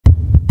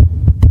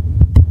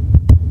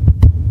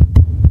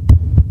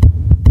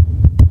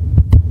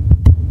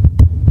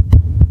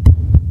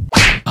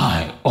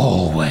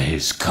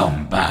always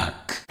come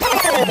back.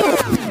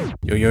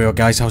 Yo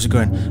guys, how's it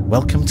going?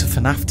 Welcome to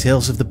Fnaf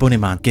Tales of the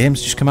Bunnyman.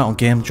 Game's just come out on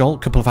Game Jolt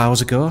a couple of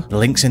hours ago. The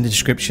link's in the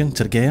description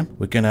to the game.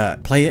 We're gonna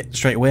play it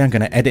straight away. I'm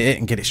gonna edit it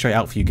and get it straight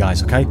out for you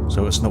guys, okay?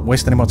 So let's not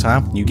waste any more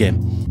time. New game.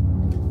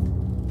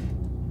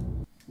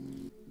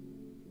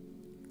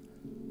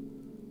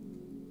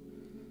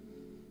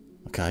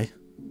 Okay.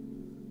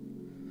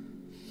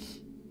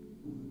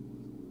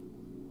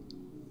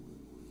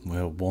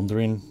 We're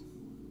wandering.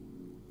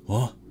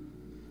 What?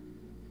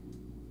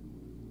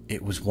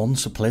 It was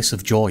once a place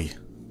of joy.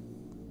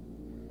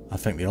 I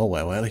think they all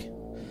were, weren't they?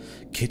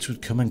 Kids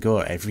would come and go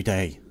every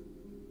day.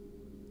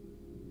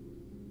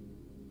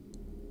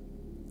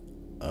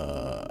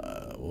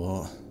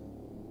 What?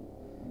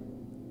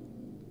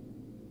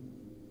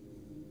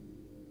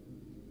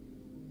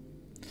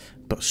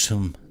 But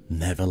some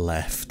never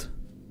left.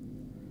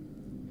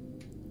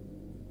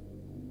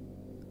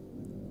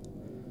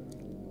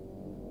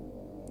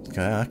 Okay,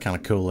 that's kind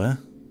of cool there.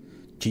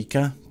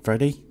 Chica,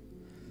 Freddy,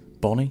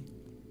 Bonnie.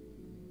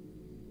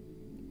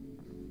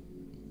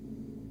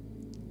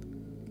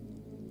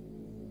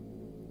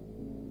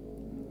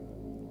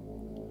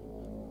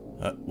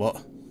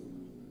 What?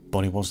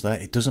 Bonnie was there.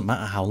 It doesn't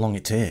matter how long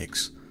it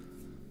takes.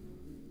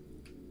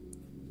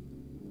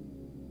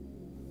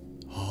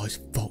 Oh, it's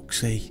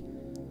Foxy.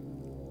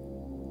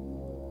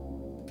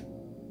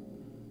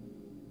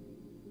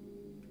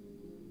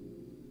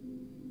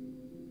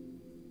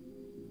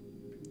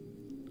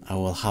 I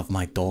will have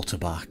my daughter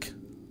back.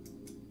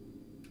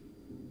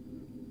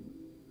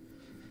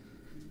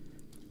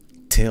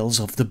 Tales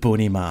of the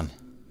Bunnyman.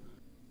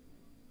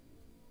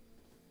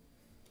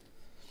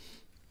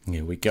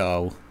 Here we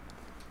go.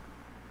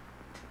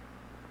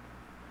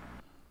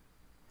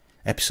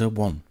 Episode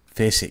 1.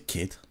 Face it,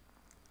 kid.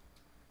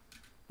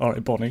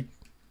 Alright, Bonnie.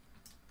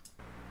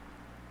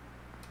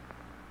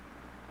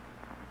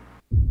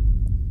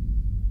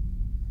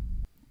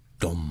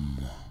 Dumb.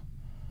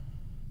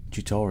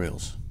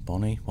 Tutorials.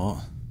 Bonnie,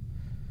 what?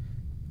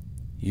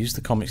 Use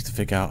the comics to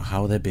figure out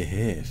how they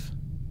behave.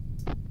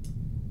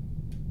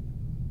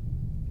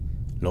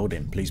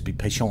 Loading, please be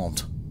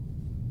patient.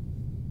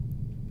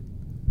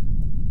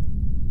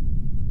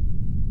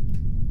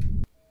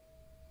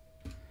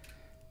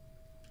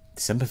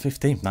 December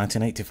 15th,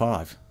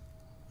 1985.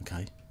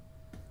 Okay.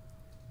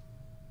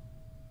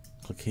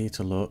 Click here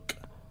to look.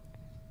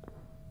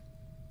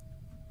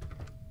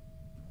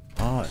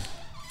 Alright.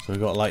 So we've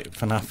got like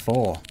Fnaf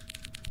 4.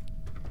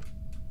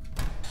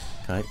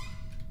 Okay.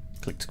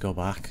 Click to go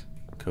back.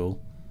 Cool.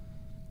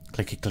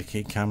 Clicky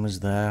clicky, camera's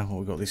there.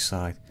 What we got this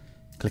side?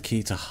 Click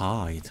here to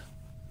hide.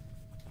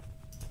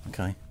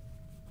 Okay.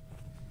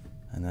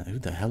 And who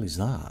the hell is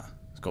that?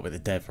 It's got to be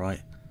the dev,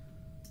 right?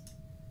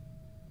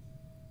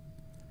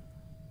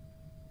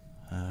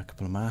 A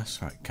couple of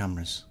masks. Right,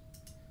 cameras.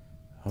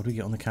 How do we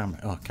get on the camera?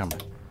 Oh, camera.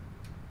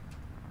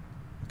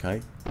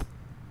 Okay.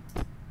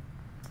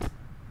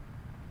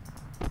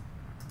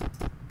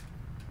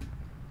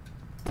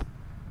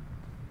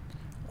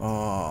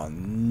 Oh,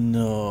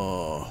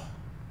 no.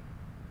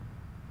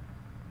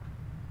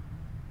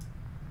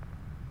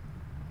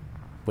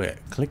 Wait,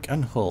 click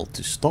and hold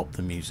to stop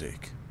the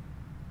music.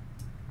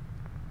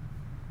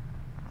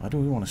 Why do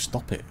we want to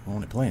stop it? We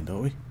want it playing,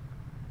 don't we?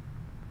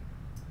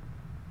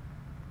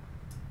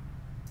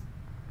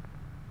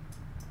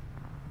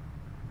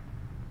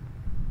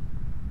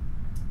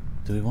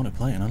 Do we want it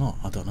playing or not?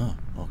 I don't know.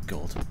 Oh,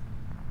 God.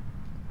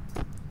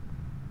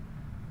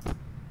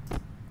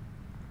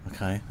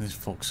 Okay, there's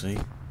Foxy.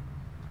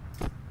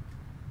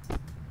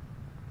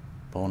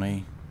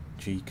 Bonnie.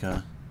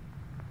 Chica.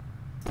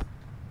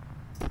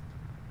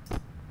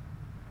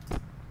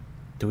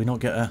 Do we not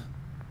get a...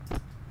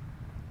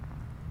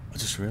 I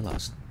just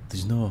realised.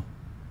 There's no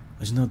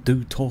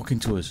dude talking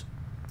to us.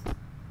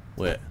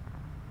 Wait.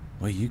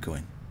 Where are you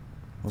going?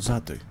 What's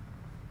that do?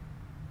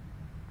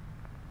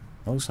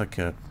 That looks like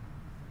a...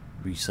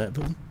 reset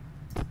button?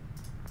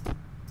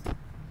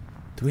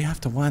 Do we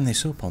have to wind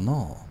this up or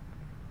not?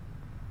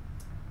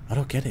 I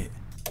don't get it.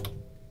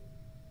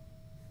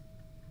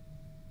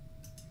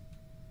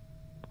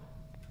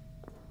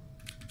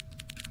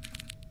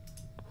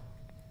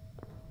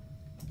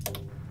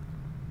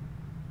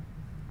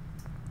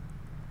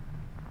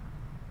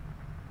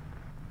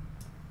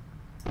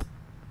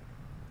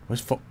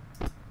 Where's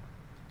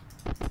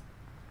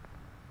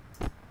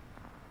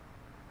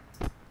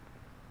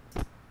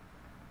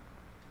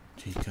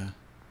Chica.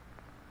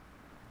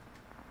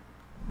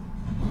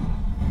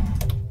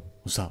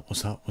 What's that?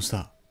 What's that? What's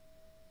that?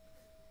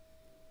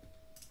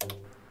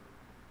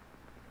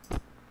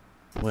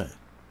 Wait.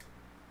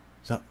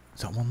 Is that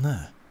one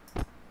there?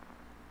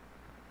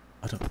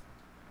 I don't...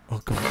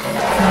 Oh, God.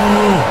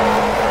 Oh!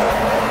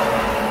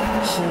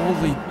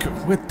 Holy...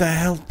 What the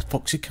hell?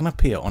 Foxy can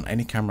appear on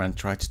any camera and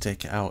try to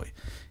take it out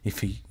if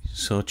he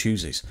so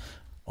chooses.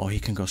 Or he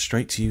can go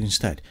straight to you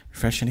instead.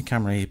 Refresh any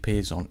camera he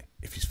appears on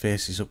if his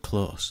face is up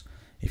close.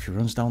 If he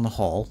runs down the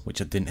hall,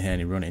 which I didn't hear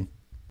any running,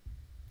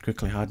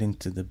 quickly hide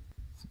into the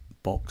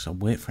box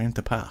and wait for him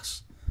to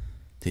pass.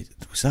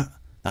 Was that?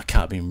 That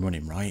can't have been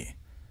running, right?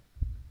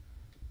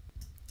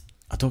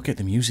 I don't get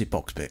the music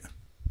box bit.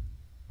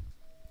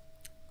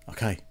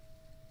 Okay.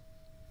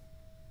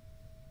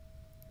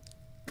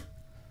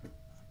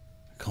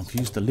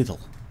 Confused a little.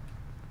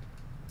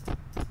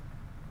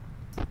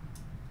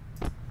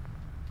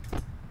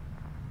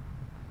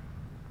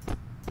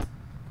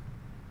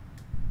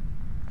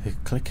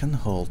 Click and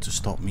hold to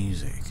stop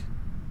music.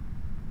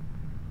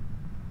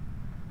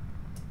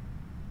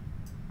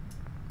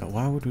 But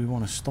why would we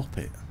want to stop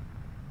it?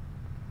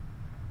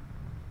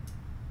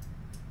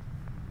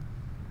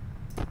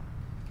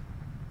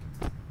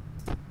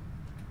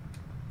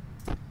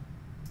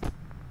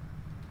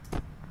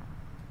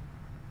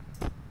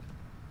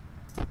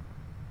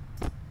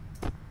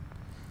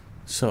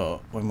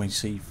 So, when we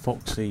see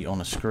Foxy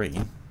on a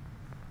screen,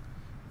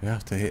 we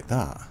have to hit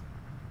that.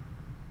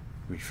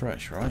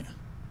 Refresh, right?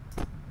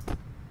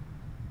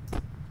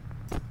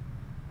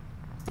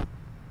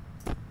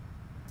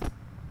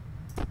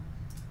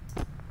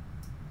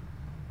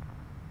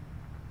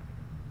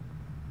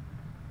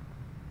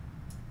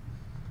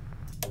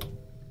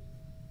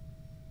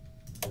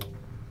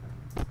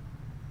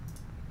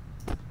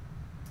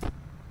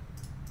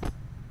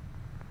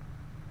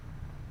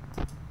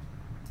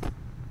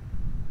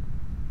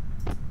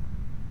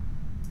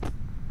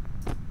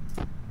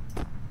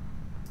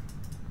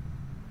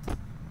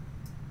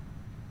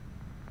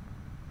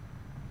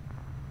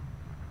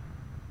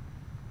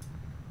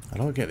 I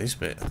don't get this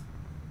bit.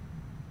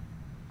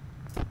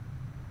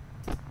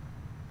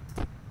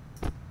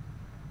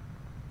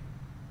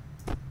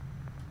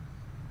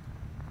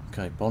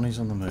 Okay, Bonnie's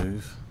on the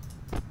move.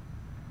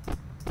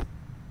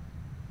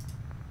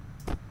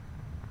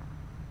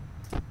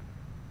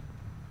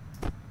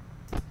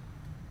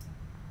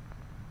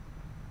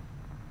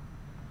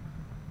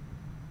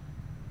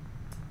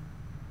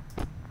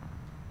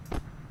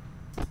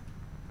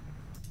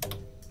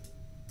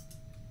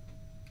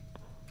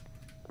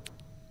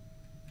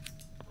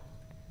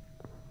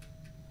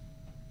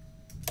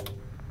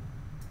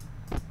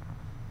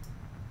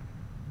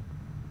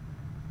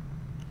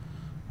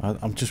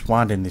 I'm just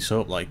winding this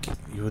up like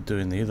you were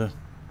doing the other.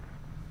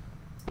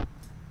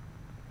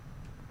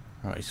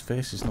 Right, his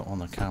face is not on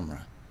the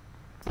camera.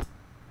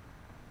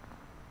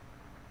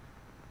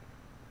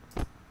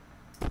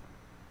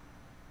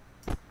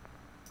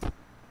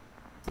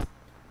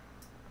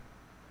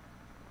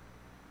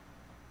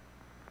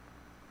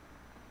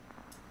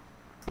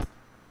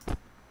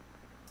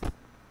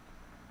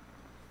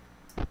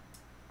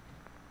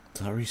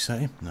 Did I reset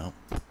him? No.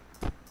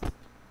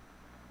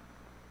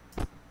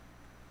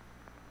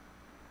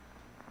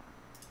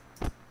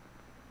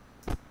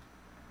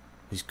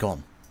 He's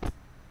gone.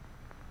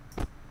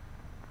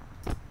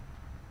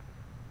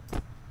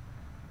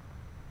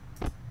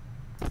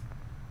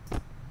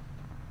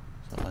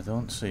 So I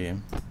don't see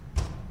him.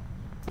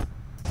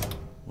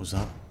 Was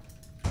that?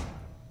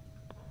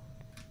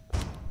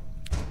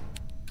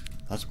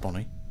 That's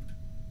Bonnie.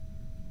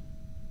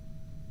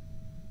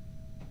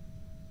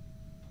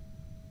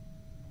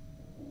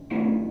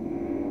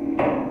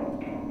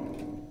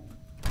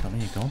 That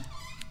mean you're gone?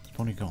 Is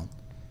Bonnie gone?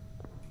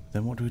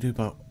 Then what do we do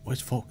about... Where's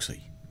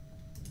Foxy?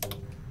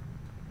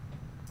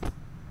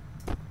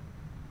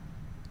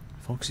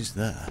 Foxy's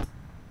there.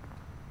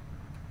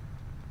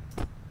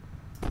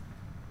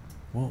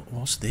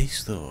 What's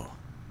this though?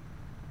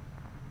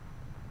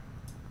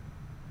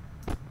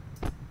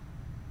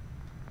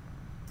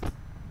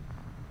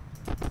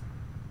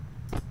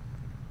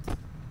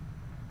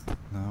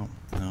 No,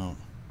 no.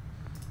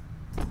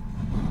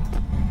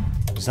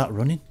 Is that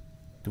running?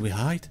 Do we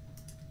hide?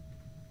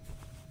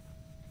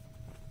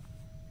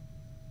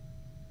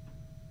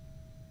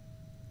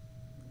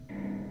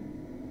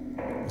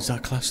 Is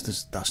that classed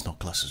as... That's not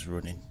classed as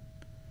running.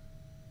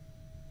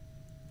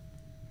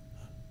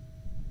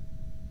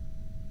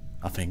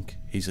 I think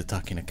he's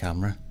attacking a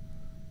camera,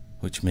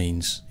 which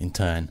means, in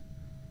turn,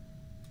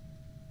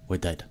 we're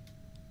dead.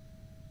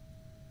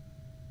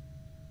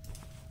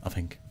 I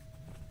think.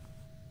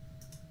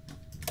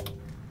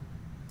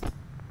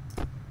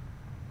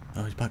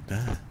 Oh, he's back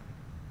there.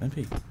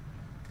 Maybe.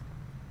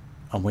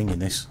 I'm winging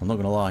this, I'm not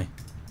gonna lie.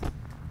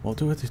 What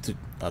do I do to...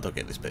 I don't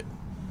get this bit.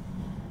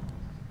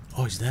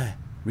 Oh, he's there.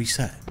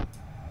 Reset.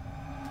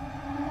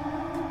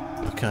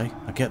 Okay,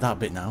 I get that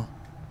bit now.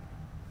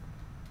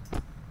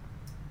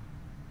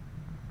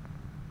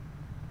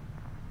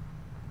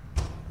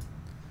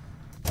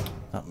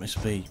 That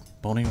must be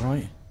Bonnie,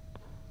 right?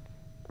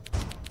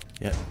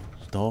 Yep,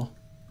 door.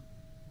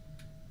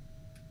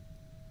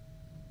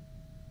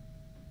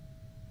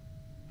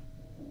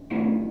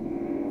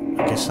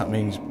 I guess that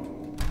means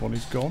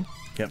Bonnie's gone.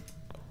 Yep.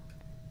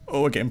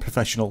 Oh, we're getting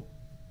professional.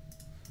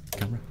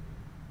 Camera.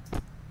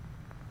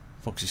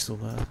 Foxy's still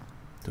there.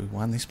 Do we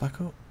wind this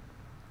back up?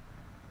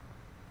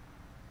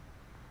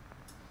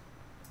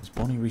 Has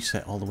Bonnie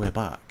reset all the way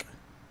back?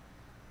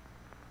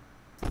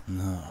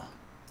 No.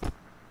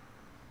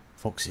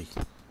 Foxy,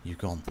 you've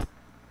gone.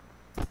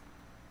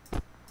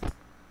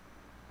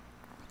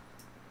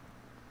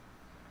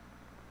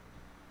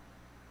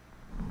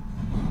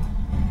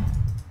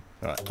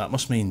 Right, that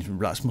must mean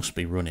that must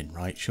be running,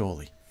 right?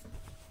 Surely.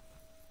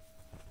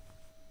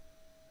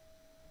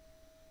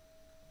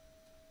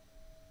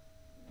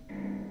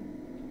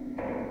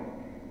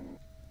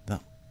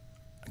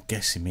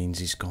 guessing means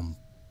he's gone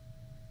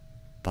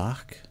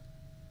back.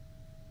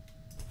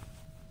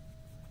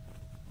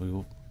 We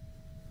will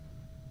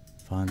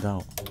find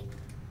out.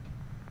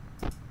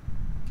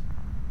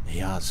 He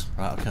has.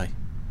 Right, okay.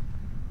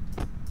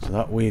 So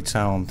that weird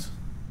sound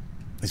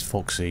is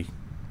Foxy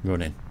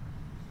running.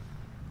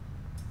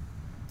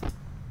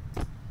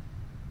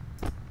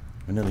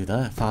 We're nearly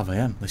there. 5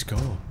 AM. Let's go.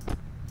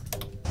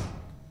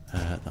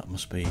 That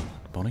must be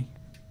Bonnie.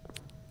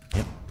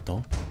 Yep,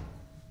 door.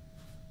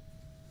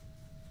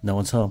 No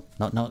one's home.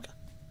 Knock, knock.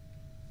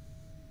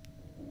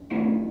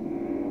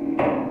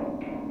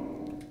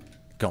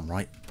 Got him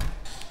right.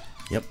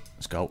 Yep,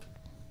 let's go.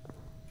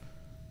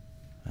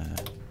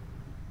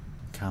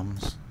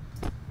 Cams.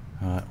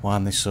 Alright,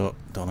 wind this up.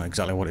 Don't know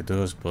exactly what it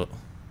does, but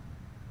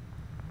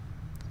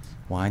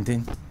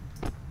winding.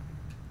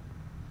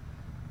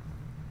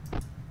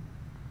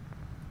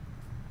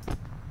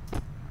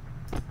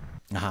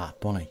 Ah,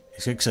 Bonnie.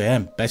 It's 6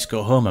 AM. Best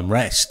go home and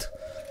rest.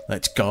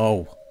 Let's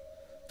go.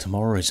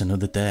 Tomorrow is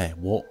another day.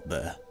 What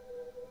the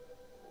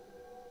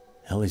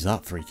hell is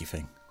that freaky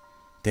thing?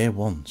 Day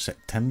 1,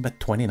 September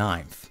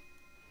 29th.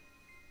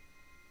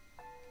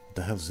 What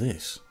the hell's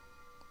this?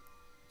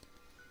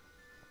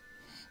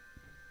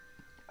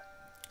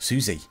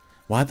 Susie,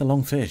 why the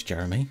long face,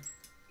 Jeremy?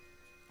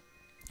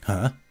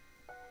 Huh?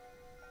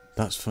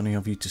 That's funny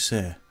of you to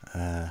say.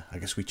 I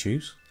guess we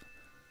choose.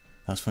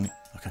 That's funny.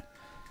 Okay.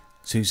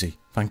 Susie,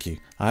 thank you.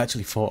 I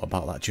actually thought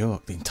about that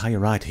joke the entire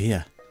ride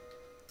here.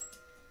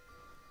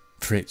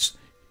 Fritz,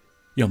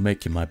 you're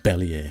making my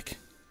belly ache.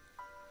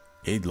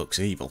 It looks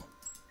evil.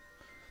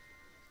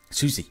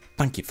 Susie,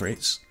 thank you,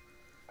 Fritz.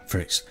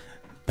 Fritz,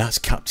 that's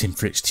Captain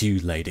Fritz to you,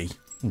 lady.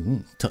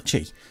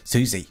 Touchy.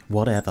 Susie,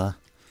 whatever.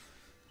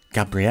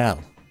 Gabrielle.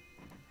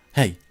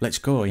 Hey, let's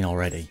go in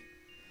already.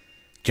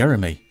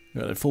 Jeremy,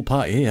 we've got a full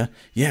party here.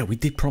 Yeah, we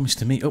did promise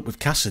to meet up with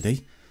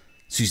Cassidy.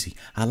 Susie,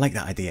 I like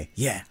that idea.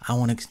 Yeah, I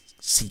want to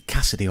see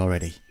Cassidy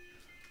already.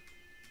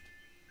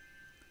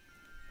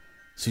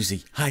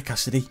 Susie, hi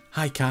Cassidy.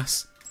 Hi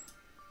Cass.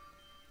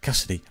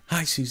 Cassidy,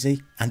 hi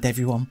Susie and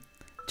everyone.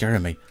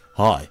 Jeremy,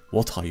 hi,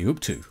 what are you up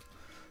to?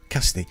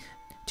 Cassidy,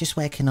 just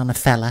working on a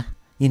fella.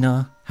 You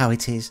know how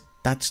it is.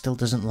 Dad still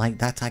doesn't like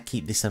that I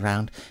keep this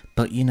around,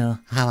 but you know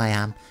how I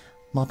am.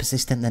 More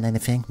persistent than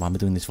anything. Why am I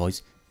doing this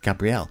voice?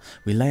 Gabrielle,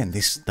 we learned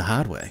this the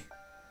hard way.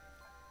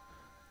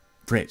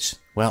 Fritz,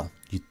 well,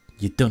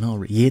 you done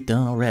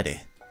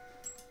already.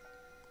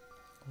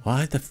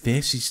 Why the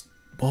faces?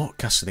 Oh,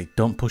 Cassidy,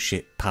 don't push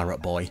it, parrot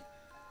boy.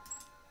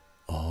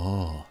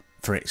 Oh,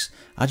 Fritz,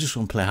 I just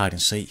want to play hide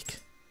and seek.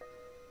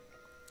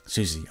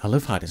 Susie, I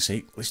love hide and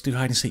seek. Let's do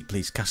hide and seek,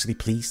 please. Cassidy,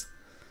 please.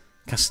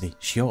 Cassidy,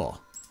 sure.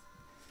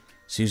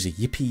 Susie,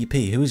 yippee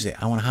yippee, who is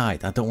it? I want to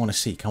hide. I don't want to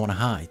seek, I want to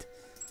hide.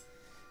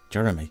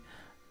 Jeremy,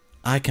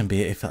 I can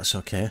be it if that's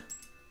okay.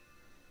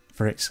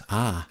 Fritz,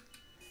 ah.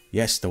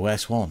 Yes, the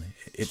worst one.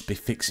 It'd be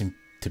fixing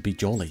to be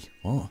jolly.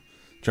 Oh.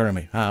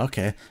 Jeremy, ah,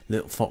 okay.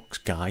 Little fox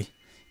guy.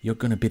 You're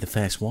going to be the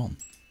first one.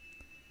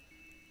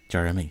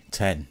 Jeremy,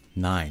 10,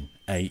 9,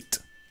 8.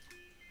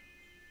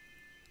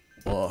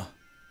 What?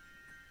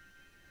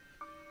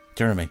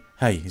 Jeremy,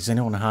 hey, is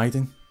anyone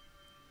hiding?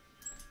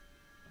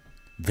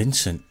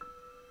 Vincent,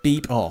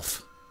 beep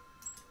off.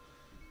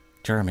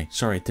 Jeremy,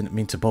 sorry, didn't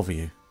mean to bother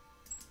you.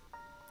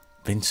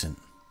 Vincent. ...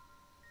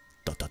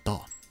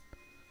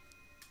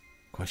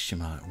 Question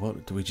mark.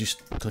 What do we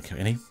just click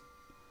any?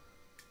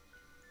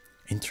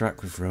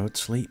 Interact with road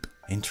sleep.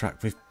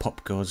 Interact with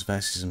pop goes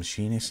versus a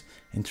machinist.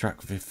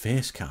 Interact with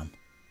face cam.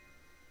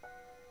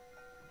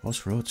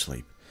 What's road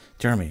sleep?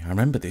 Jeremy, I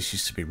remember this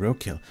used to be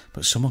roadkill,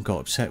 but someone got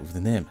upset with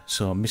the name,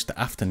 so Mr.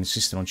 Afton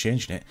insisted on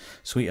changing it.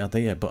 Sweet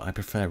idea, but I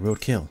prefer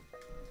roadkill.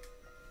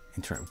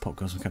 Interact with pop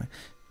goes mechanic.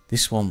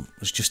 This one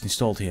was just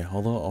installed here,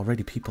 although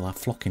already people are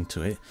flocking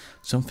to it.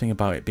 Something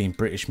about it being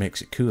British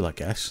makes it cool, I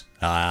guess.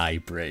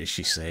 Aye, British,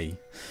 you see.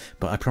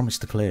 But I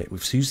promised to play it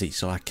with Susie,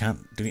 so I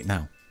can't do it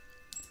now.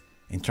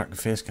 Interact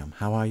with facecam.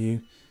 How are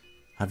you?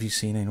 Have you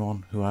seen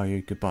anyone? Who are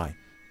you? Goodbye.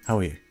 How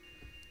are you?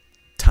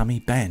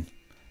 Tammy Ben.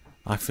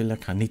 I feel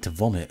like I need to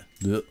vomit.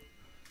 Ugh.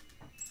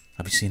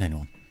 Have you seen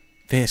anyone?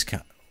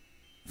 Facecam.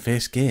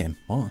 Face game.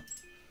 What?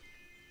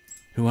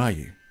 Who are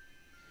you?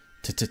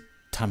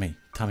 Tammy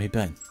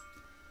Ben.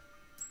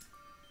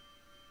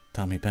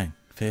 Tammy Ben.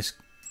 Face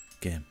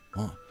game.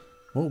 What?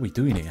 What are we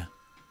doing here?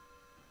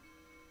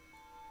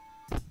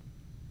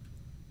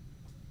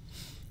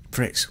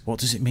 Fritz, what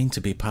does it mean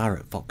to be a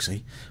pirate,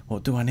 Foxy?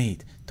 What do I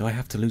need? Do I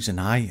have to lose an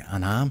eye,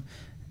 an arm?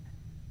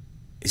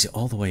 Is it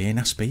all the way in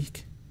I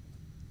speak?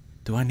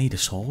 Do I need a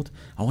sword?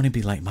 I want to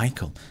be like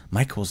Michael.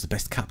 Michael's the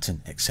best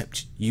captain,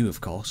 except you,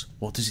 of course.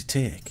 What does it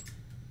take?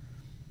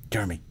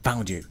 Jeremy,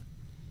 found you.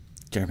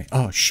 Jeremy,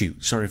 oh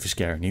shoot, sorry for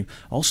scaring you.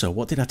 Also,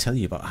 what did I tell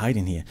you about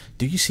hiding here?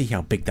 Do you see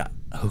how big that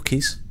hook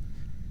is?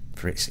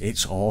 Fritz,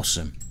 it's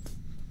awesome.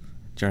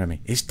 Jeremy,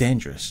 it's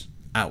dangerous.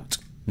 Out.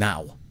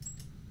 Now.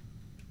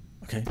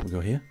 Okay, we go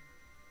here.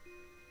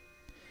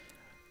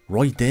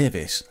 Roy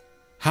Davis.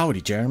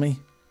 Howdy, Jeremy.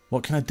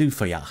 What can I do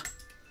for ya?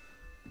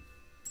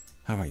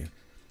 How are you?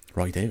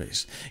 Roy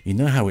Davis. You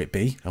know how it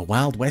be. A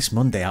Wild West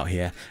Monday out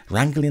here,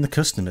 wrangling the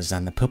customers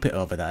and the puppet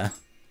over there.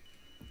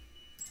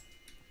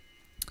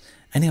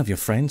 Any of your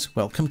friends?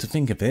 Well, come to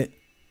think of it,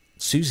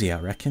 Susie, I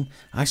reckon.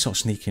 I saw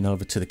sneaking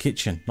over to the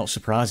kitchen. Not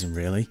surprising,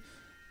 really.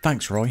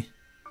 Thanks, Roy.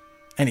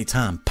 Any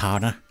time,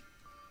 partner.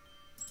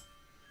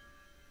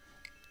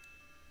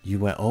 You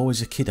were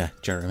always a kidder,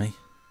 Jeremy.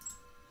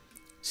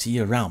 See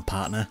you around,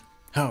 partner.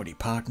 Howdy,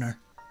 partner.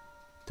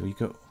 Do we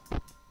go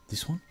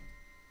this one?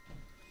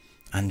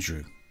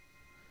 Andrew.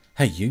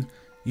 Hey, you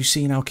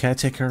seen our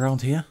caretaker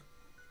around here?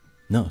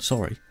 No,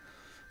 sorry.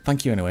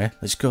 Thank you anyway.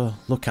 Let's go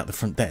look at the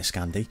front desk,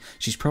 Andy.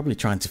 She's probably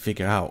trying to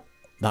figure out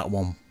that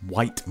one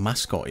white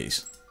mascot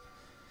is.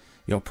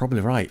 You're probably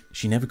right.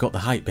 She never got the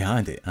hype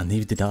behind it, and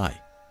neither did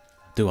I.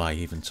 Do I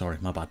even? Sorry,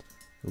 my bad.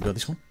 We'll go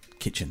this one.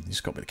 Kitchen. This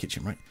has got to be the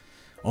kitchen, right?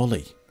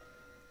 Ollie.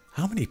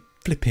 How many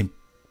flipping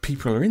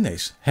people are in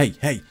this?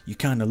 Hey, you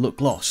kind of look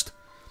lost.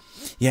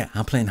 Yeah,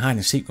 I'm playing hide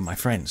and seek with my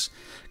friends.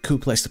 Cool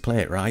place to play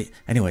it, right?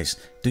 Anyways,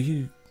 do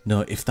you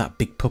know if that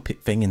big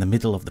puppet thing in the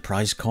middle of the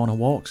prize corner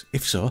walks?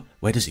 If so,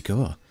 where does it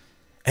go?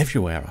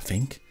 Everywhere, I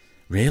think.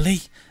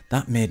 Really?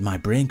 That made my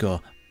brain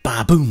go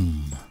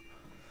ba-boom.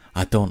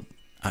 I don't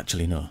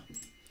actually know.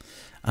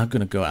 I'm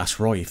going to go ask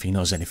Roy if he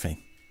knows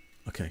anything.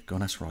 Okay, go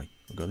and ask Roy.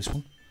 We'll go this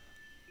one.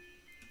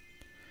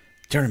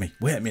 Jeremy,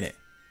 wait a minute.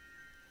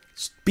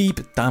 Beep,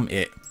 damn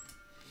it.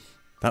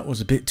 That was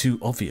a bit too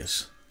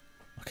obvious.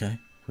 Okay,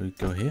 we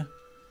go here.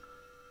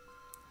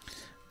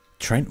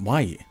 Trent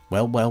White.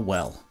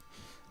 Well.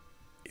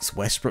 It's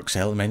Westbrook's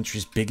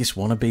Elementary's biggest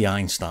wannabe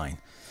Einstein.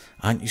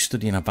 Aren't you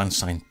studying advanced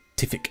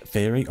scientific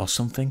theory or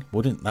something?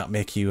 Wouldn't that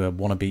make you a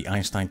wannabe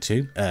Einstein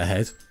too?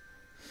 Airhead.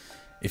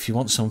 If you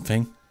want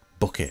something,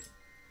 book it.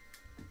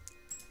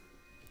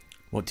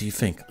 What do you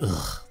think?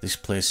 Ugh, this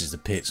place is the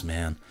pits,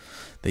 man.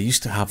 They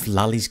used to have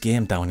Lally's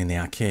game down in the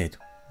arcade,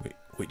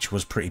 which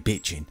was pretty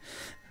bitching,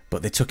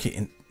 but they took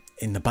it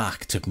in the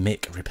back to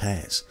make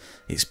repairs.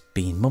 It's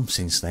been months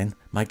since then.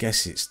 My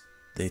guess is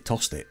they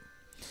tossed it.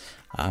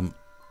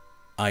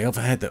 I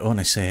overheard the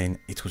owner saying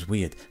it was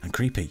weird and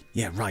creepy.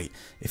 Yeah, right.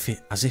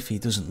 As if he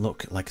doesn't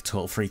look like a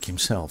total freak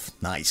himself.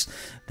 Nice.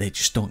 They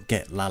just don't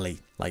get Lally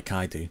like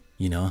I do,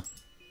 you know.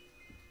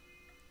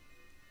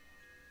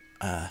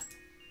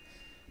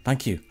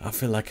 Thank you. I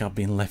feel like I've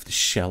been left a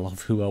shell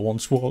of who I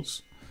once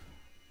was.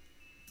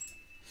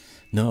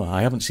 No,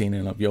 I haven't seen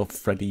any of your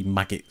Freddy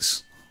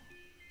maggots.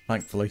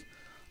 Thankfully.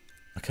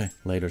 Okay,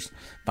 laters.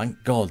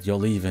 Thank God you're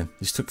leaving.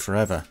 This took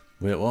forever.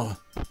 Wait, what?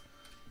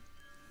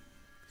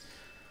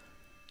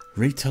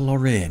 Rita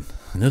Lorraine.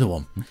 Another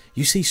one.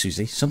 You see,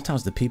 Susie,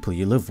 sometimes the people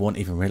you love won't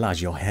even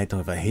realise you're head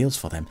over heels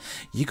for them.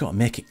 You gotta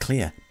make it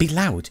clear. Be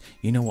loud.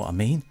 You know what I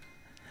mean?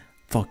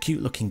 For a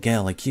cute looking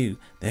girl like you,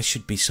 there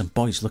should be some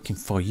boys looking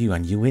for you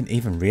and you ain't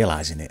even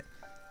realising it.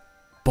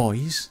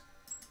 Boys?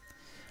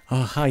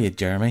 Oh, hiya,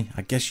 Jeremy.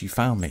 I guess you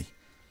found me.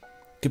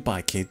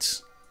 Goodbye,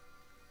 kids.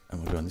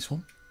 And we'll go on this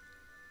one.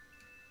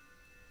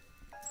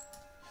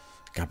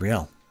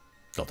 Gabrielle. ...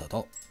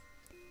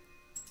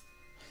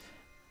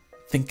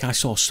 Think I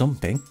saw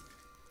something.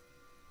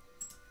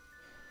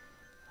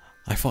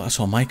 I thought I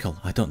saw Michael.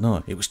 I don't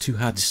know. It was too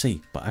hard to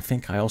see. But I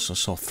think I also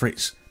saw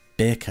Fritz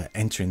Baker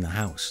entering the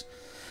house.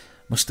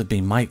 Must have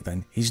been Mike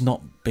then. He's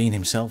not been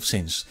himself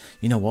since.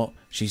 You know what?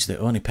 She's the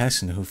only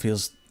person who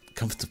feels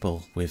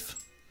comfortable with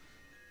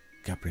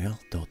Gabrielle. ...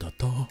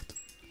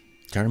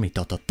 Jeremy ...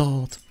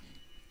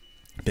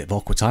 A bit of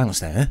awkward silence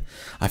there, eh?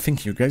 I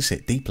think he regrets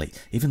it deeply.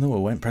 Even though we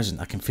weren't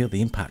present, I can feel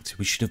the impact.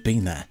 We should have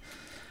been there.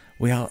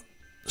 We are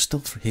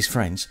still his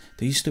friends.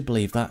 Do you still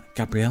believe that,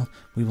 Gabrielle?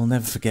 We will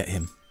never forget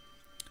him.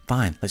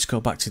 Fine, let's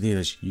go back to the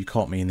others. You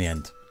caught me in the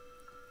end.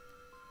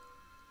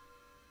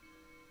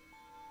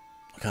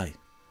 Okay.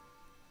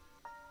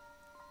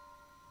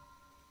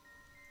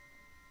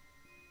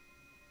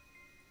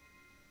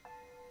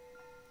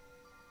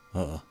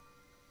 Uh-oh.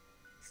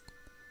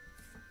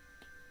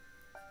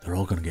 They're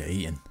all going to get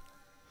eaten.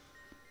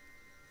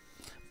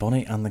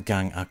 Bonnie and the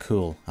gang are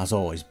cool, as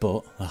always,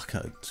 but I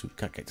can't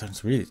get down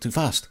to read it. Too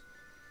fast.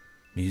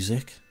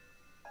 Music.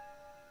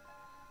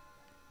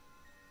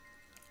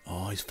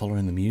 Oh, he's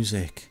following the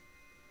music.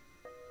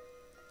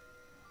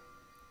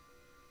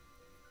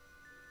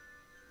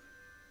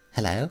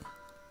 Hello?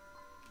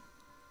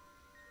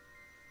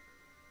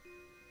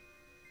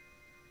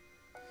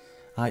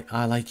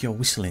 I like your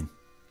whistling.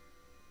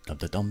 Dum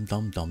dum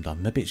dum dum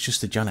dum. Maybe it's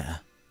just the janitor.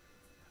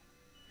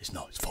 It's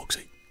not, it's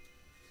Foxy.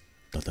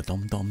 Dum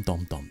dum dum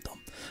dum dum dum.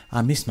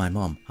 I miss my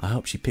mum. I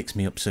hope she picks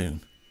me up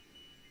soon.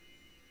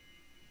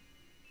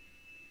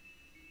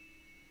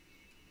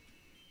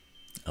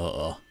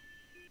 Uh-oh.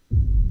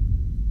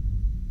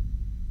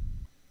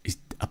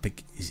 I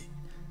think he's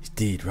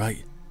dead,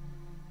 right?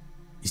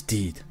 He's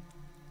dead.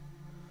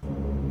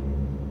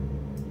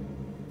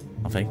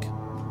 I think.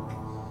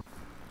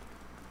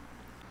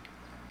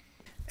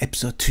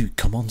 Episode 2,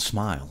 come on,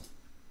 smile.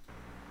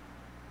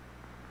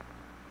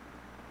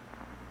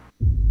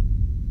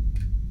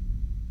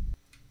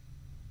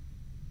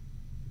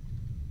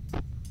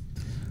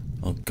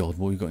 Oh God, what have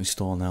we got in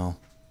store now?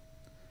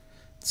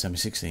 December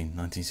 16,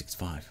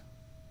 1965.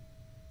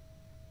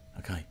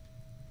 Okay.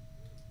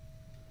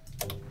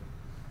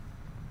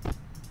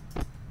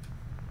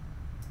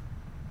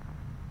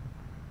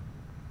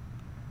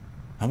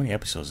 How many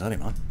episodes is that,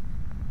 man?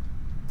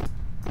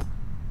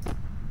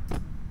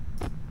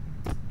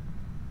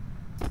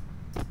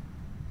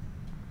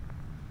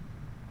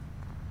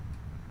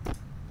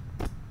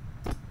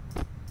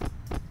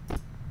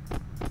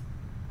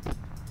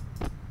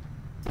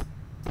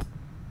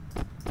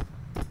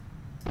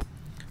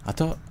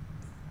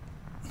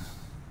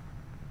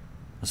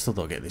 I still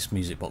don't get this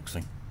music box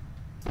thing.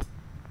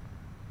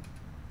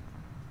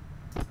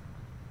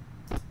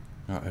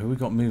 Alright, who we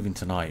got moving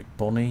tonight?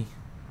 Bonnie,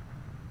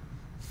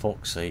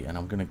 Foxy, and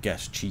I'm gonna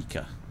guess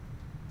Chica.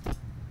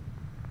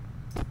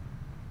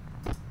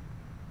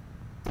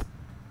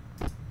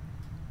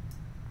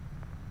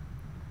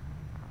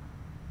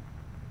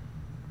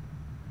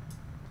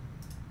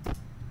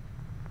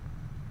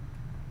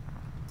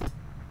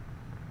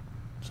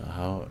 So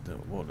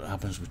what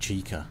happens with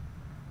Chica?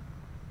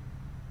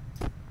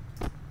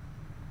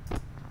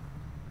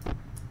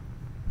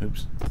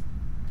 Oops.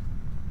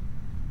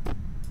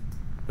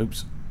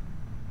 Oops.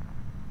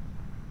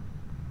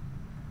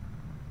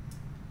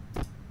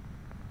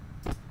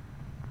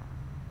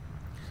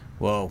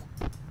 Whoa.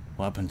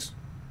 What happens?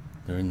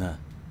 They're in there.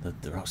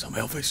 They're outside my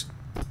office.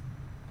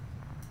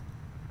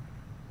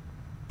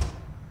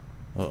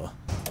 Uh-oh.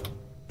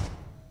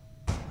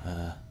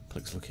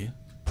 Let's look here.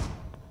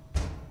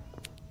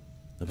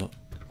 The book.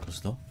 Close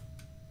the door.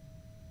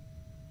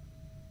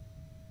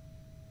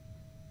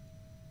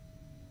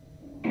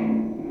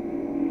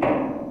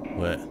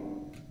 Wait.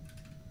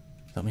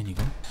 Does that mean you're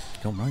gone?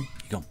 You're gone, right?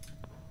 You're gone.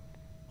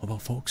 What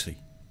about Foxy?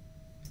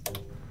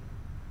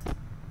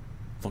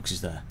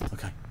 Foxy's there.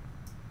 Okay.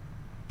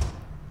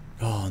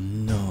 Oh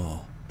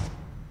no.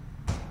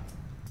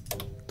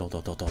 Door.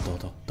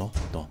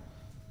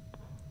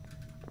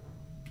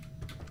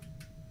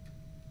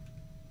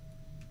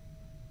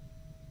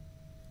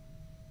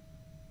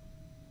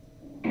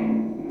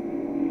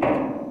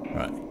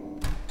 Right.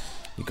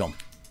 You're gone.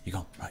 You're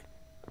gone. Right.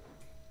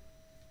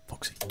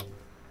 Foxy.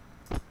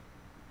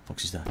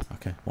 Foxy's there.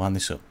 Okay. Wind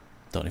this up.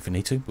 Don't know if you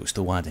need to, but we're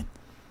still winding.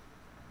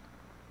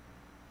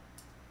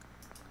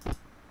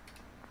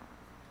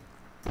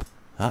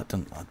 That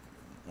done.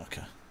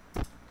 Okay.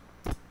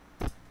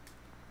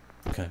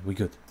 Okay, we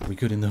good. We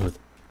good in the hood.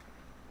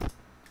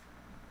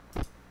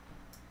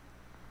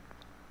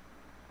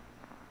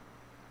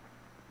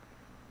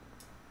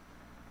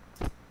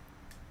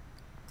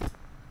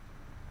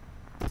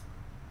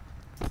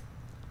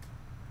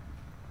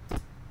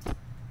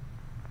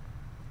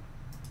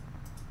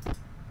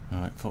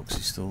 Alright,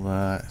 Foxy's still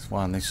there. Let's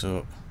wind this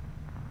up.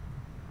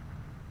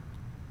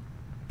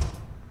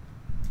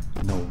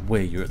 No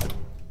way you're at the...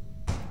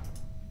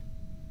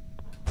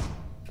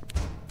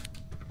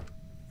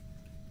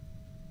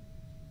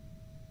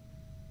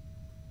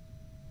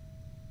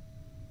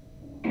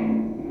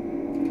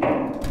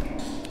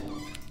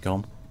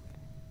 Gone.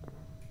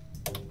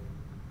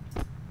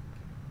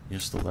 You're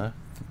still there?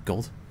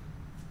 Gold.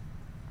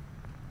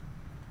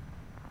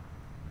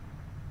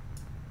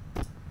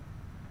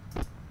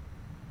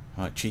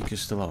 Right, Chica's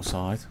still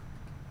outside.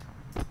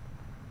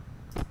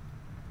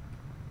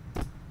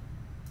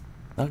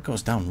 That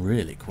goes down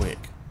really quick.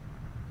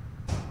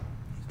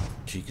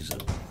 Chica's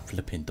at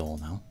flipping door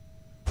now.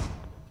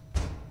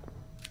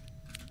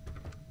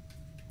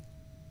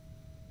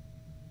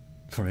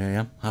 For 3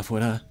 AM,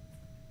 halfway there.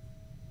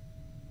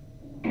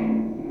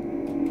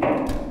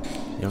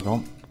 You're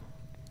gone.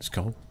 Let's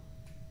go.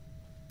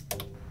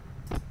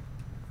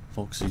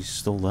 Foxy's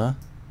still there.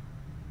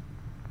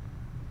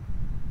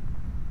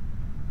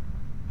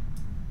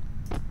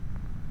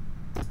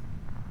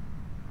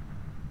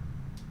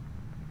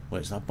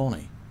 Wait, is that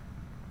Bonnie?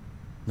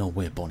 No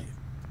way, Bonnie.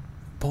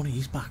 Bonnie,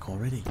 he's back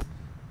already.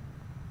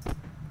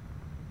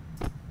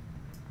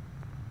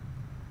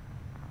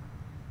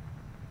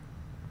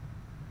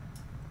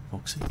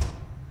 Foxy?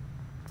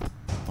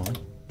 Bonnie?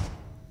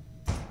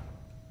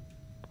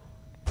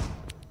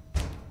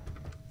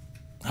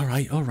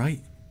 Alright,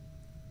 alright.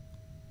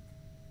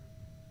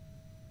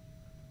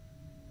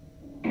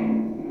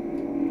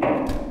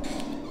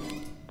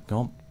 Go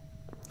on.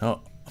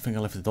 Oh, I think I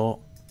left the door.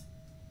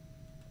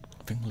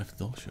 I think I left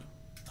the door shut.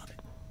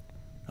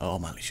 Oh,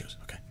 man, it shuts.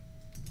 Okay.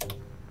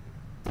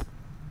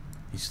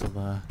 He's still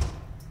there.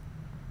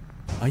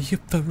 Are you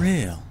for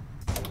real?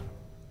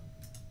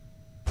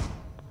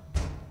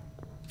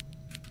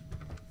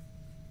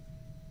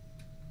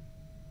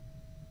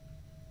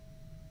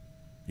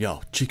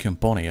 Yo, Chica and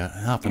Bonnie are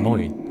half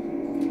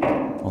annoying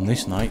on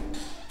this night.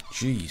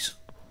 Jeez.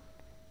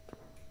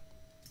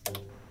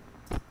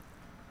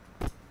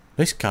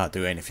 This can't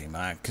do anything,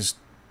 man, because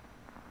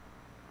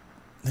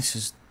this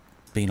has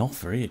been off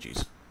for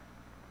ages.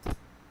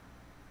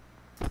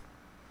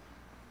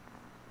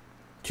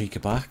 Chica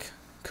back.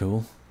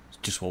 Cool. It's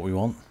just what we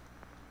want.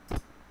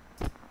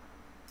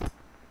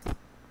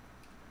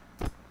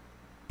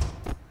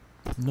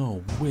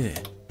 No way.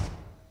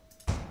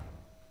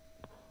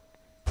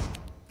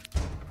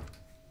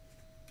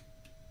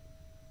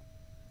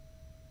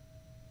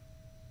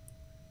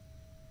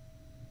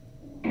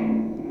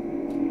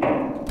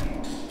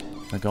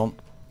 go on.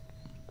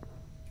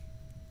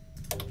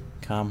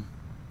 Calm.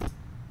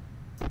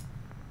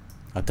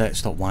 I dare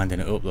stop winding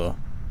it up though.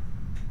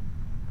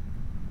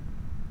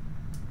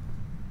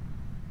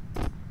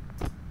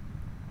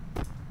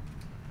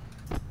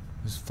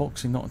 Is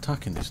Foxy not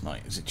attacking this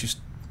night? Is it just...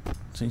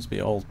 seems to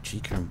be all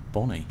Chica and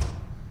Bonnie.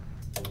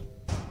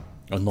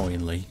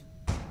 Annoyingly.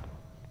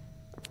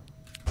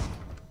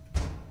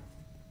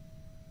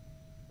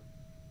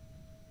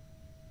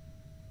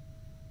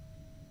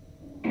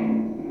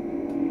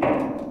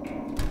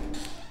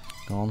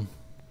 Gone.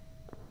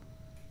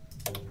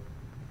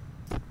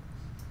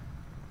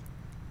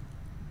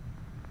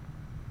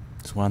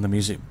 Let's wind the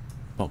music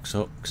box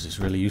up because it's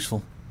really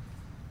useful.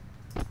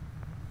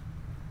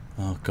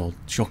 Oh god,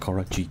 shock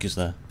horror, Chica's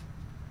there.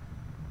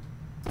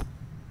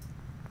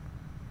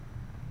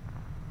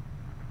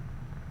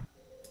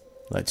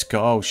 Let's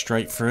go,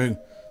 straight through.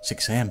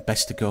 6 AM,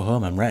 best to go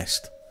home and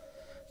rest.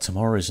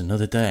 Tomorrow is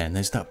another day, and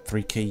there's that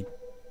freaky...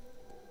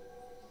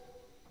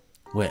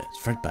 Wait, it's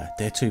Fredbear,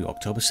 day 2,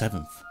 October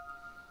 7th.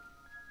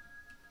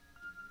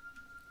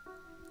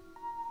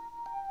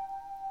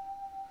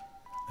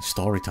 It's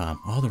story time.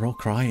 Oh, they're all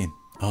crying.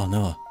 Oh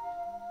no.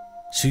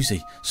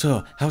 Susie,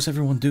 so, how's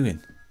everyone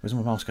doing? Where's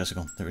my mouse cursor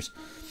gone? There it is.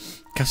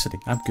 Cassidy,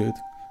 I'm good.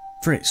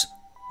 Fritz,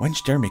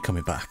 when's Jeremy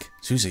coming back?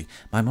 Susie,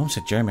 my mum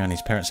said Jeremy and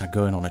his parents are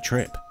going on a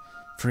trip.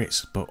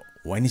 Fritz, but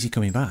when is he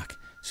coming back?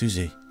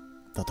 Susie, ...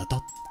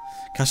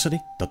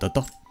 Cassidy, ...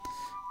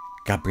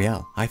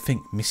 Gabrielle, I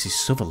think Mrs.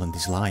 Sutherland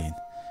is lying.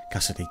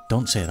 Cassidy,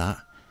 don't say that.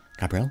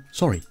 Gabrielle,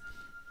 sorry.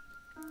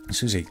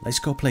 Susie, let's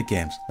go play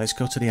games. Let's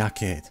go to the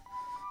arcade.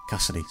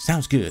 Cassidy,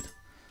 sounds good.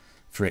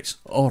 Fritz,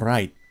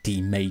 alright,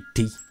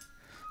 matey.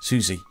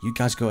 Susie, you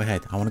guys go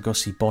ahead. I want to go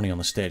see Bonnie on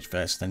the stage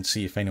first, then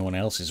see if anyone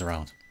else is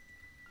around.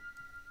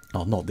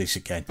 Oh, not this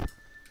again.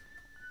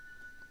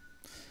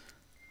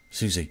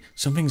 Susie,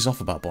 something's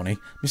off about Bonnie.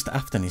 Mr.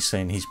 Afton is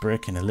saying he's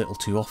breaking a little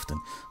too often,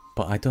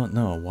 but I don't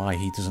know why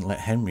he doesn't let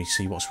Henry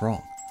see what's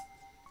wrong.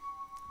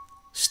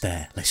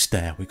 Stare. Let's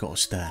stare. We got to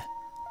stare.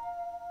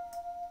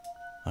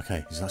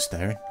 Okay, is that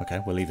staring? Okay,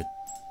 we'll leave it.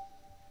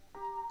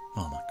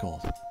 Oh my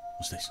god.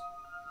 What's this?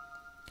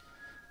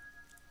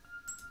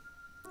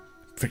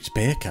 Fritz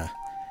Baker.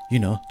 You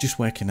know, just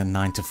working a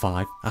 9 to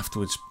 5,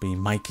 afterwards being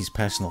Mikey's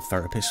personal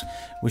therapist.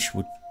 Wish he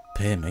would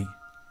pay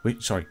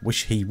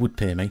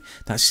me.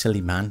 That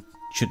silly man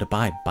should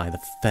abide by the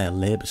Fair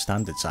Labour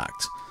Standards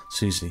Act.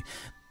 Susie,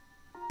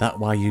 that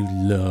why you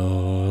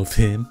love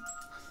him?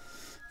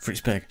 Fritz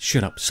Baker,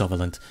 shut up,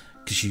 Sutherland,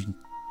 because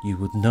you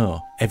would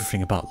know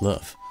everything about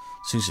love.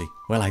 Susie,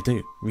 well I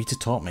do. Rita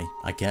taught me,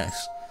 I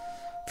guess.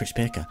 Fritz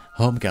Baker,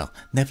 home girl,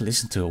 never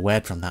listen to a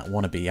word from that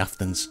wannabe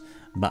Afton's.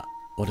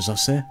 What does I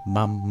say?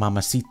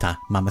 Mamacita.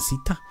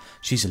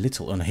 She's a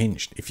little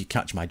unhinged, if you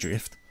catch my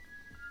drift.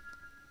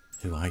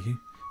 Who are you?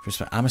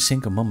 I'm a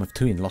single mum of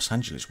 2 in Los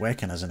Angeles,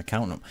 working as an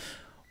accountant,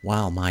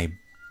 while my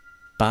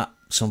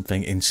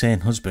something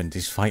insane husband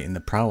is fighting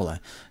the prowler.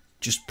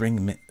 Just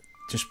bring me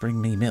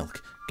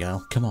milk,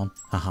 girl. Come on,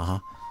 ha ha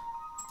ha.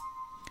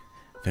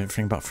 Favorite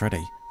thing about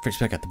Freddy? Fritz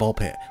Beck at the ball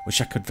pit.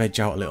 Wish I could veg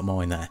out a little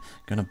more in there.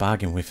 Gonna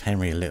bargain with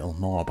Henry a little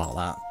more about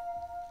that.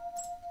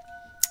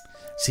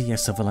 See ya,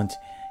 Sutherland.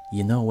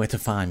 You know where to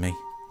find me.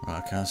 Right,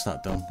 okay, that's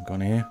that done. Go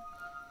on here.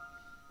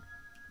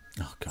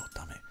 Oh god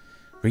damn it.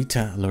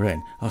 Rita,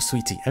 Lorraine, oh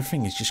sweetie,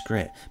 everything is just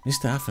great.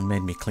 Mr. Afton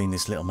made me clean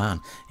this little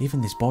man.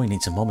 Even this boy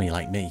needs a mummy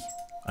like me.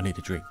 I need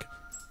a drink.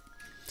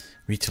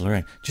 Rita,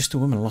 Lorraine, just a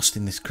woman lost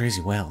in this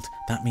crazy world.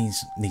 That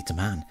means needs a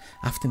man.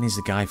 Afton is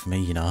the guy for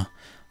me, you know.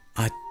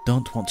 I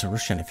don't want to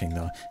rush anything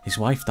though. His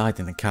wife died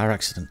in a car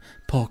accident.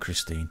 Poor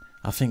Christine.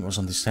 I think it was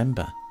on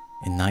December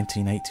in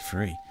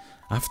 1983.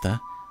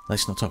 After,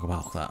 let's not talk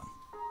about that.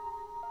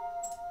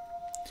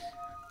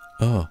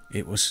 Oh,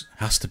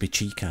 has to be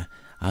Chica.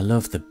 I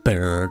love the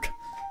bird.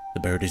 The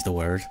bird is the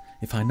word.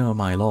 If I know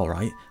my law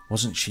right,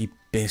 wasn't she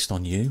based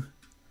on you?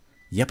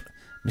 Yep.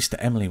 Mr.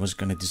 Emily was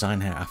going to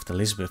design her after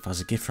Elizabeth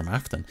as a gift from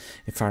Afton.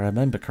 If I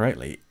remember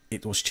correctly,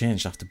 it was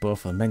changed after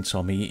both of the men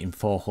saw me eating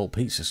 4 whole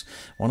pizzas.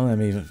 One of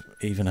them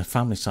even a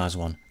family-size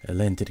one.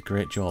 Elaine did a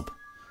great job.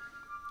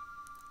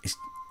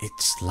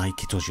 It's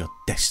like it was your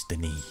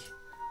destiny.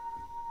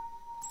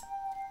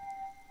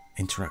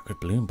 Interact with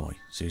Balloon Boy.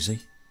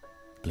 Susie.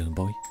 Balloon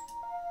Boy.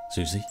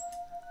 Susie.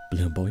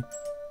 Balloon Boy.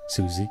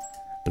 Susie.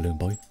 Balloon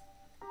Boy.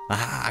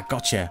 Ah,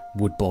 gotcha,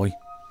 Wood Boy.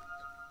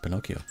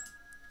 Pinocchio.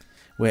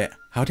 Wait,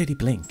 how did he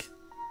blink?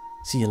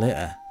 See you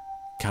later,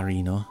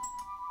 Carino.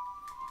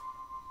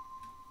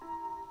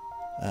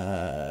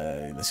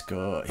 Let's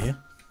go here.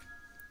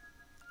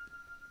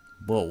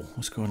 Whoa,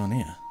 what's going on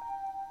here?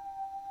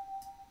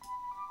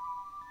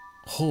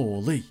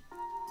 Holy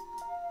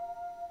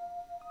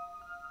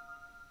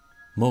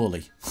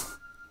moly.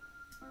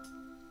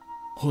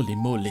 Holy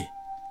moly.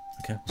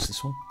 Okay, what's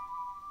this one?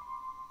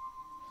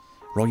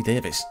 Roy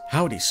Davis.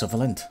 Howdy,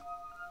 Sutherland.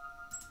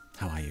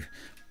 How are you?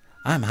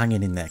 I'm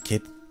hanging in there,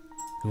 kid.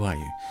 Who are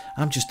you?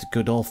 I'm just a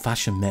good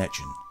old-fashioned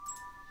merchant.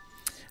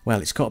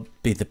 Well, it's got to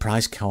be the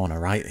prize corner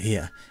right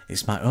here.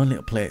 It's my own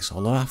little place,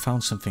 although I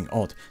found something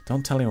odd.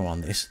 Don't tell anyone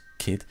this.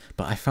 kid,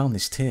 but I found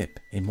this tape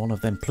in one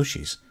of them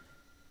plushies.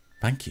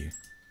 Thank you.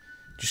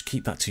 Just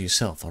keep that to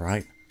yourself,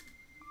 alright?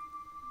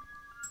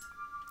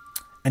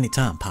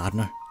 Anytime,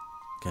 partner.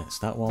 Okay, it's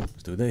that one.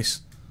 Let's do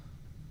this.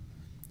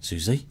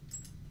 Susie?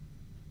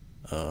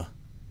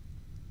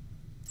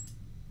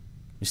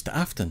 Mr.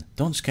 Afton,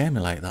 don't scare me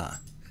like that.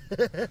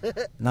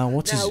 Now,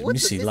 what's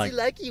what's Missy a missy like?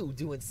 like you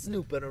doing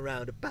snooping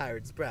around a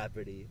pirate's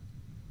property?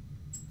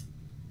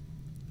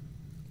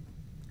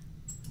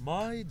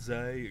 My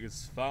day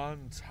is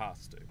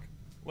fantastic,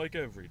 like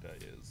every day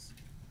is.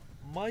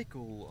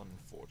 Michael,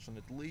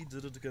 unfortunately,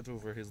 didn't get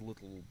over his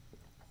little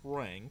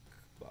prank,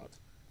 but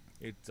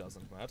it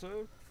doesn't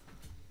matter.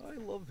 I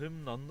love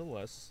him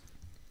nonetheless.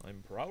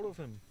 I'm proud of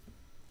him.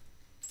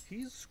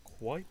 He's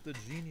quite the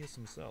genius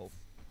himself.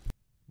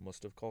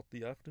 Must have caught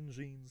the Afton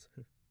genes.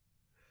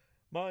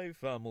 My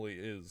family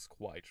is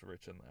quite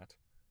rich in that,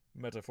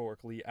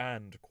 metaphorically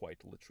and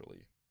quite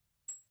literally.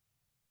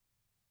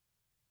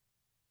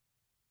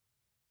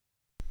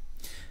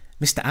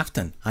 Mr.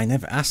 Afton, I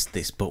never asked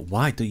this, but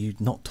why do you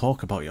not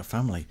talk about your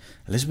family?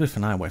 Elizabeth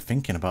and I were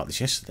thinking about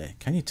this yesterday.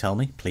 Can you tell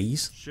me,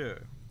 please?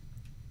 Sure.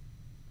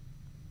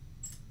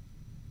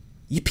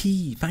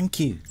 Yippee, thank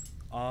you.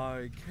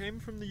 I came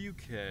from the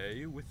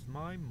UK with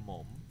my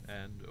mom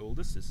and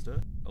older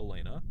sister,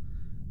 Elena.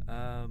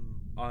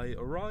 I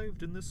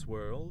arrived in this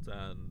world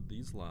and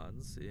these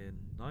lands in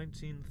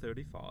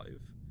 1935.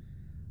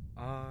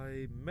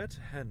 I met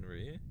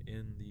Henry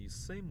in the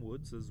same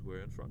woods as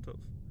we're in front of.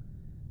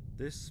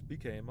 This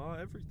became our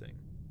everything.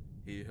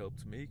 He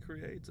helped me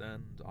create,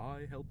 and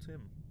I helped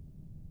him.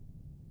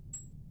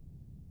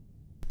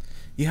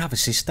 You have a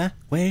sister?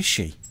 Where is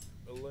she?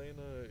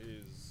 Elena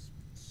is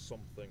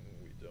something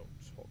we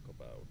don't talk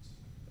about.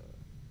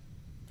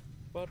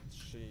 But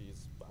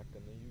she's back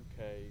in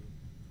the UK,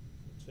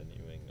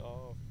 continuing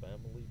our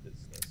family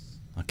business.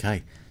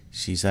 Okay,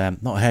 she's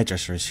not a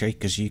hairdresser, is she?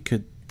 Because you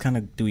could kind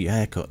of do your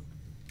haircut.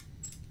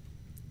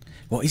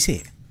 What is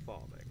it?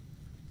 Farming.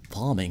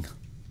 Farming?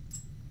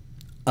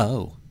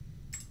 Oh.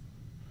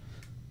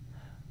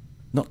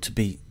 Not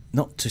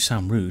to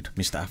sound rude,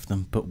 Mr.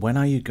 Afton, but when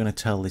are you going to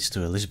tell this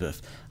to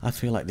Elizabeth? I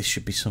feel like this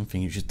should be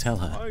something you should tell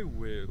her. I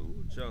will,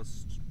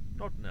 just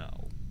not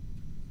now.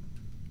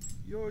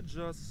 You're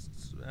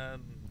just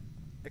an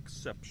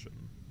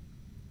exception.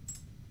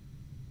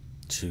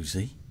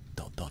 Susie? ...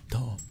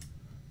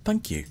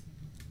 Thank you.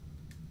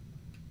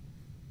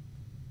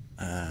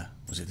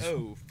 Was it this one?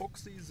 Oh,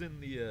 Foxy's in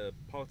the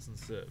parts and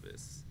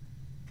service.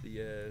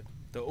 The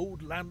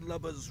old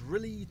landlubber's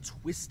really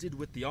twisted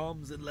with the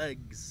arms and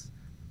legs.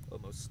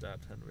 Almost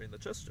stabbed Henry in the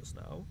chest just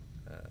now.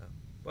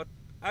 But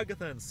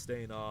Agatha and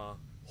Stain are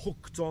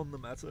hooked on the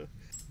matter.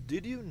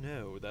 Did you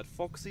know that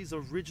Foxy's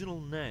original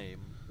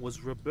name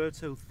was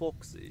Roberto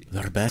Foxy?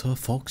 Roberto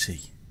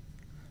Foxy?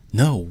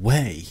 No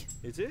way!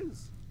 It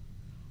is.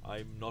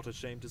 I'm not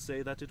ashamed to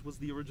say that it was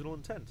the original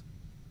intent.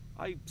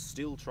 I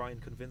still try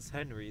and convince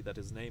Henry that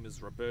his name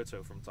is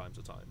Roberto from time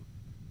to time.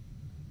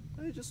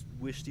 I just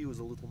wished he was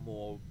a little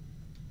more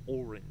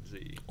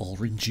orangey.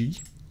 Orangey?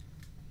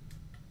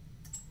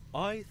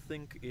 I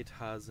think it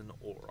has an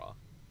aura.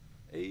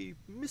 A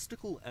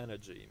mystical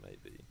energy,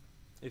 maybe.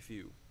 If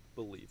you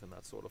believe in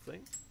that sort of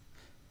thing.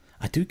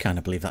 I do kind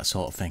of believe that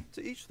sort of thing.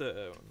 To each their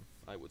own,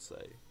 I would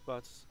say.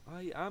 But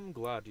I am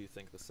glad you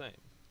think the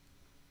same.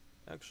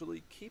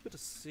 Actually, keep it a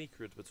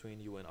secret between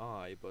you and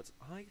I, but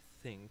I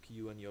think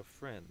you and your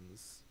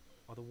friends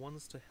are the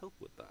ones to help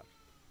with that.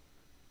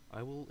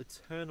 I will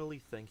eternally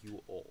thank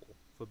you all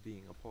for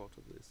being a part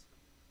of this.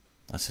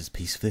 That says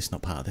piece of this,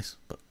 not part of this,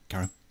 but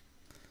carry on.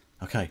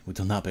 Okay, we've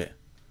done that bit.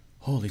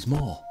 Oh, there's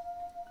more.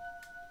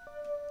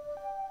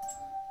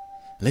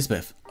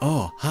 Elizabeth.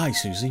 Oh, hi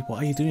Susie,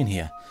 what are you doing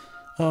here?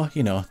 Oh,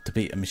 you know, to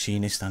beat a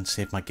machinist and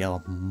save my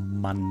girl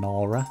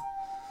Manora.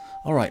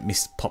 Alright,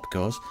 Miss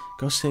Popgoes,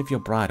 go save your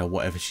bride or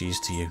whatever she is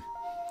to you.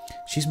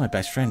 She's my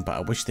best friend, but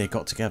I wish they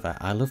got together.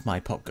 I love my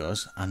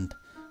Popgoes and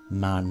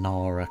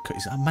Manora.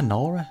 Is that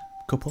Manora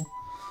couple?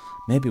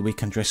 Maybe we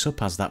can dress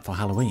up as that for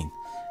Halloween.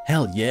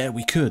 Hell yeah,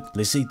 we could.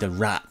 Lizzie the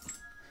rat.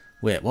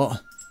 Wait,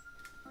 what?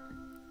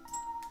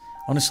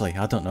 Honestly,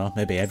 I don't know.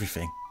 Maybe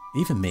everything.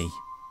 Even me.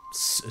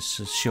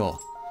 Sure. ...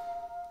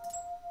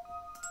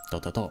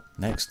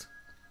 Next.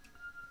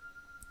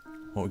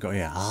 What we got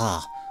here?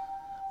 Ah.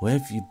 Where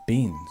have you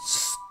been?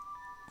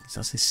 Is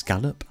that his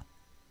scallop?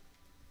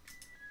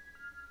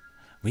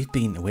 We've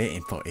been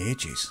waiting for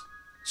ages.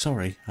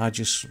 Sorry, I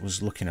just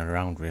was looking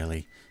around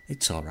really.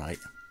 It's alright.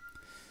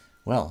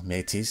 Well,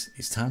 mateys,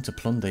 it's time to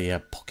plunder your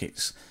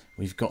pockets.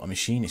 We've got a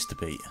machinist to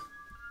beat.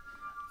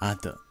 I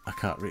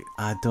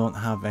don't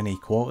have any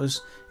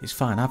quarters. It's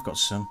fine, I've got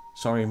some.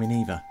 Sorry, me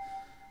neither.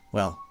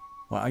 Well,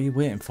 what are you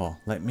waiting for?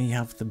 Let me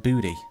have the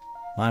booty.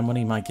 My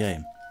money, my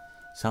game.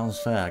 Sounds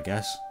fair, I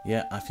guess.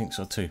 Yeah, I think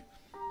so too.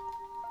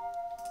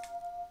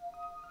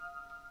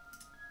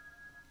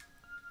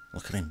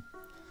 Look at him.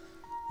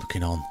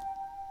 Looking on.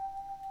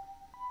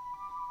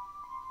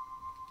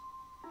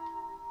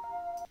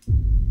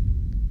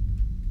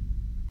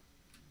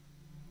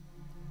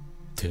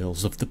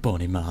 Tales of the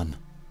Bunny Man.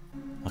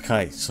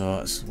 Okay, so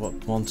that's what,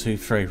 1, 2,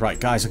 3. Right,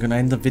 guys, I'm going to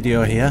end the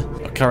video here.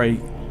 I'll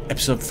carry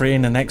episode 3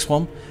 in the next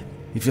one.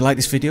 If you like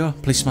this video,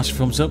 please smash a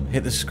thumbs up,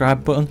 hit the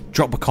subscribe button,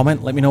 drop a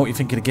comment, let me know what you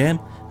think of the game,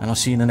 and I'll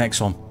see you in the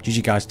next one.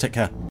 GG guys, take care.